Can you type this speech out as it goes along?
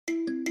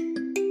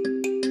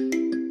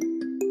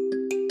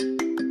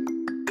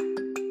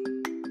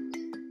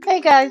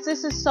Guys,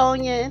 this is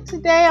Sonia, and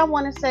today I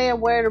want to say a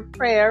word of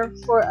prayer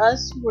for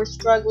us who are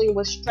struggling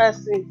with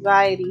stress and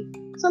anxiety.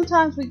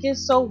 Sometimes we get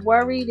so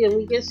worried and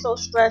we get so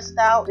stressed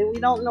out and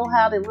we don't know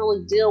how to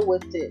really deal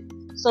with it.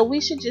 So we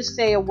should just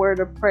say a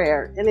word of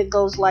prayer, and it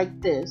goes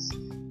like this.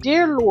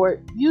 Dear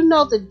Lord, you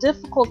know the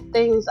difficult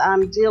things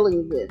I'm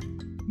dealing with.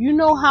 You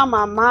know how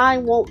my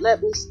mind won't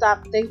let me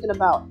stop thinking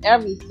about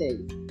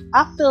everything.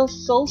 I feel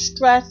so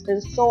stressed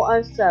and so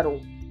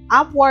unsettled.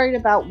 I'm worried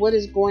about what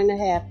is going to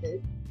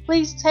happen.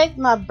 Please take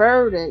my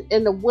burden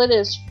and the what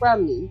is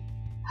from me.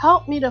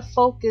 Help me to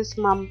focus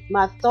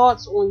my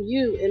thoughts on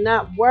you and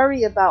not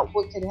worry about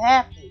what could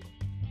happen.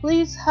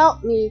 Please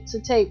help me to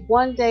take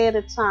one day at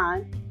a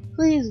time.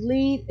 Please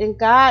lead and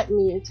guide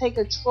me and take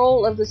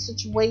control of the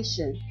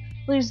situation.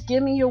 Please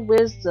give me your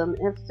wisdom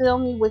and fill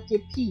me with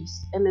your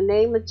peace. In the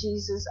name of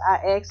Jesus, I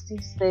ask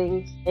these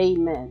things.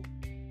 Amen.